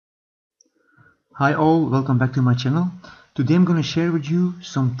Hi all, welcome back to my channel. Today I'm going to share with you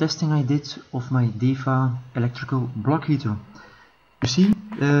some testing I did of my Defa electrical block heater. You see,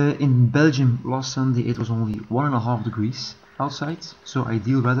 in Belgium last Sunday it was only 1.5 degrees outside, so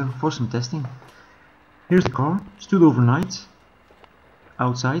ideal weather for some testing. Here's the car, stood overnight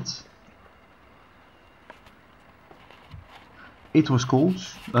outside. It was cold,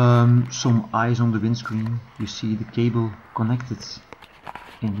 some ice on the windscreen. You see the cable connected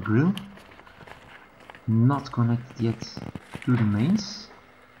in the grill. Not connected yet to the mains.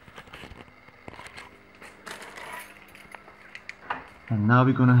 And now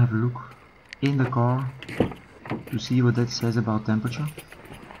we're gonna have a look in the car to see what that says about temperature.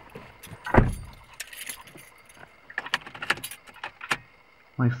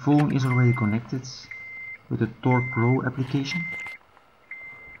 My phone is already connected with the Torque Pro application.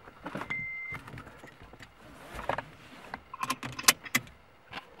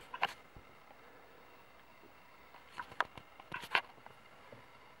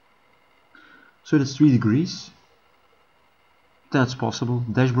 So that's 3 degrees. That's possible.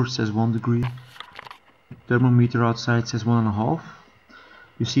 Dashboard says 1 degree. Thermometer outside says 1.5.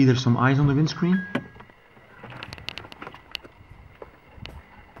 You see there's some ice on the windscreen.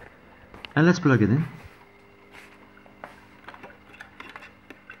 And let's plug it in.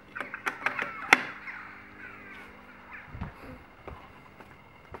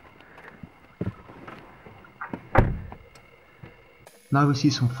 Now we see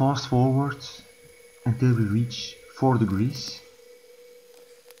some fast forwards until we reach 4 degrees.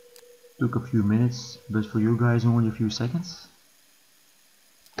 Took a few minutes, but for you guys only a few seconds.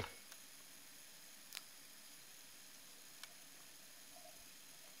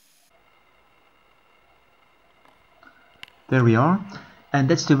 There we are, and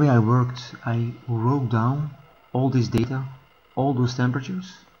that's the way I worked. I wrote down all this data, all those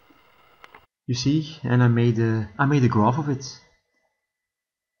temperatures. You see, and I made a graph of it.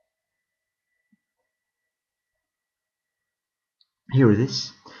 Here it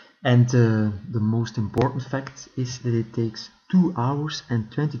is. And the most important fact is that it takes 2 hours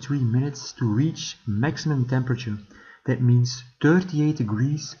and 23 minutes to reach maximum temperature. That means 38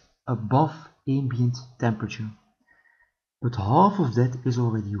 degrees above ambient temperature. But half of that is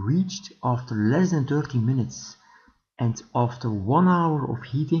already reached after less than 30 minutes. And after 1 hour of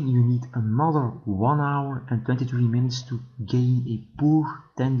heating you need another 1 hour and 23 minutes to gain a poor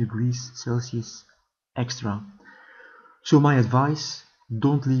 10 degrees Celsius extra. So my advice,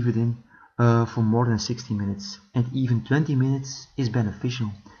 don't leave it in for more than 60 minutes, and even 20 minutes is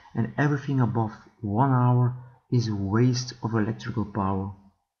beneficial, and everything above 1 hour is a waste of electrical power.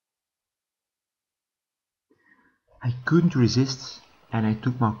 I couldn't resist and I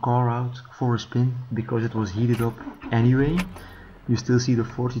took my car out for a spin because it was heated up anyway. You still see the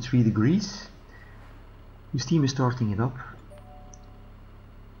 43 degrees. The steam is starting it up,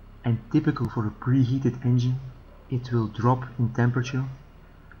 and typical for a preheated engine, it will drop in temperature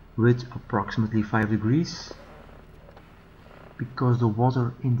with approximately 5 degrees because the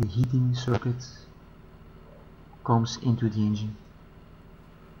water in the heating circuit comes into the engine.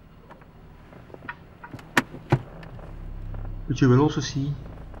 But you will also see,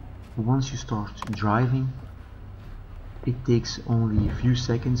 once you start driving, it takes only a few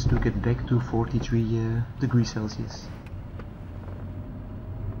seconds to get back to 43 degrees Celsius.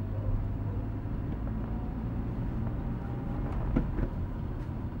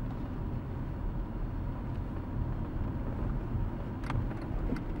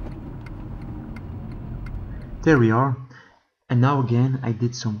 There we are, and now again I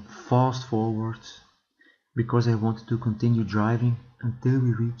did some fast forwards because I wanted to continue driving until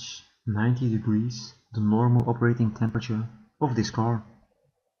we reach 90 degrees, the normal operating temperature of this car.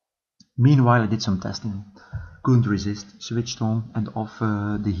 Meanwhile I did some testing, couldn't resist, switched on and off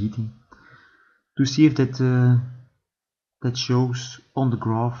the heating to see if that shows on the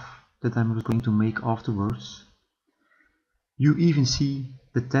graph that I'm going to make afterwards. You even see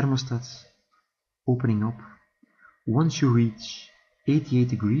the thermostat opening up. Once you reach 88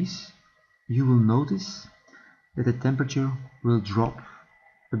 degrees, you will notice that the temperature will drop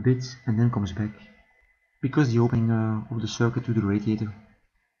a bit and then comes back, because the opening of the circuit to the radiator.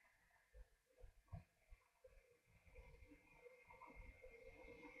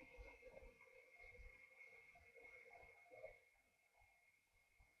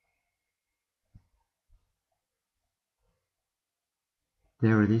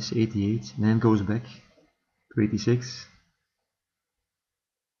 There it is, 88, and then it goes back to 86.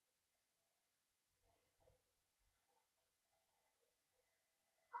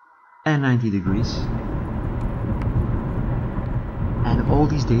 And 90 degrees. And all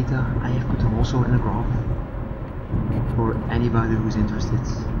these data, I have put them also in a graph for anybody who's interested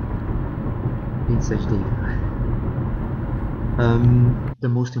in such data. The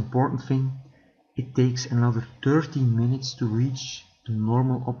most important thing, it takes another 13 minutes to reach the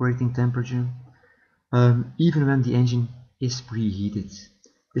normal operating temperature, even when the engine is preheated.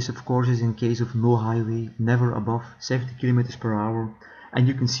 This of course is in case of no highway, never above 70 km per hour, and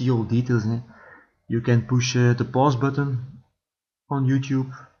you can see all details. You can push the pause button on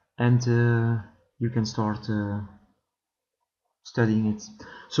YouTube and you can start studying it.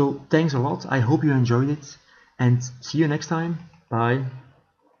 So thanks a lot, I hope you enjoyed it, and see you next time. Bye.